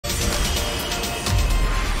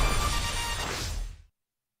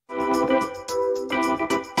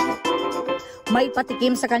May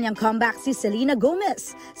patikim sa kanyang comeback si Selena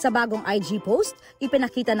Gomez. Sa bagong IG post,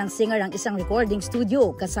 ipinakita ng singer ang isang recording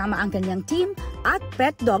studio kasama ang kanyang team at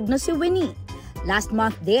pet dog na si Winnie. Last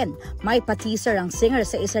month din, may pa-teaser ang singer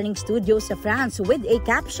sa isang studio sa France with a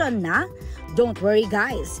caption na, "Don't worry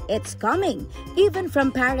guys, it's coming, even from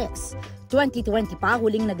Paris." 2020 pa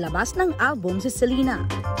huling naglabas ng album si Selena.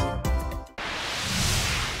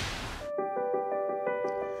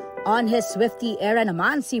 On his Swiftie era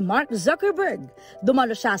naman si Mark Zuckerberg.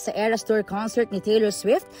 Dumalo siya sa Eras Tour concert ni Taylor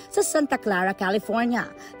Swift sa Santa Clara, California,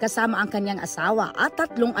 kasama ang kanyang asawa at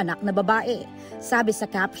 3 anak na babae. Sabi sa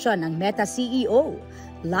caption ng Meta CEO,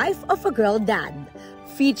 "Life of a Girl Dad."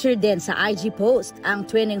 Featured din sa IG post ang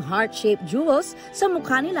twinning heart-shaped jewels sa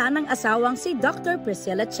mukha nila ng asawang si Dr.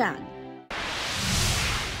 Priscilla Chan.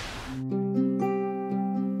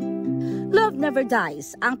 Love Never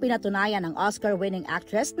Dies ang pinatunayan ng Oscar-winning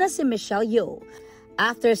actress na si Michelle Yeoh.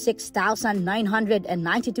 After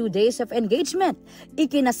 6,992 days of engagement,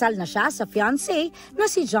 ikinasal na siya sa fiancé na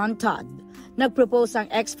si John Todd. Nag-propose ang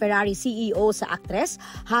ex-Ferrari CEO sa actress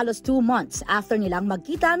halos 2 months after nilang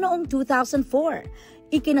magkita noong 2004.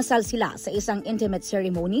 Ikinasal sila sa isang intimate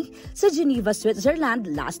ceremony sa Geneva,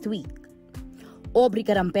 Switzerland last week. Aubrey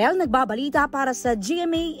Carampel nagbabalita para sa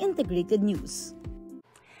GMA Integrated News.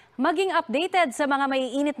 Maging updated sa mga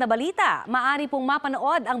maiinit na balita, maaari pong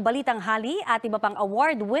mapanood ang Balitang Hali at iba pang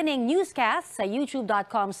award-winning newscast sa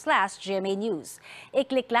youtube.com/GMA News.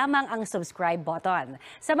 I-click lamang ang subscribe button.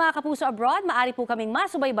 Sa mga kapuso abroad, maaari po kaming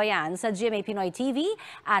masubaybayan sa GMA Pinoy TV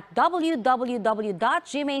at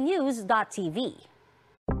www.gmanews.tv.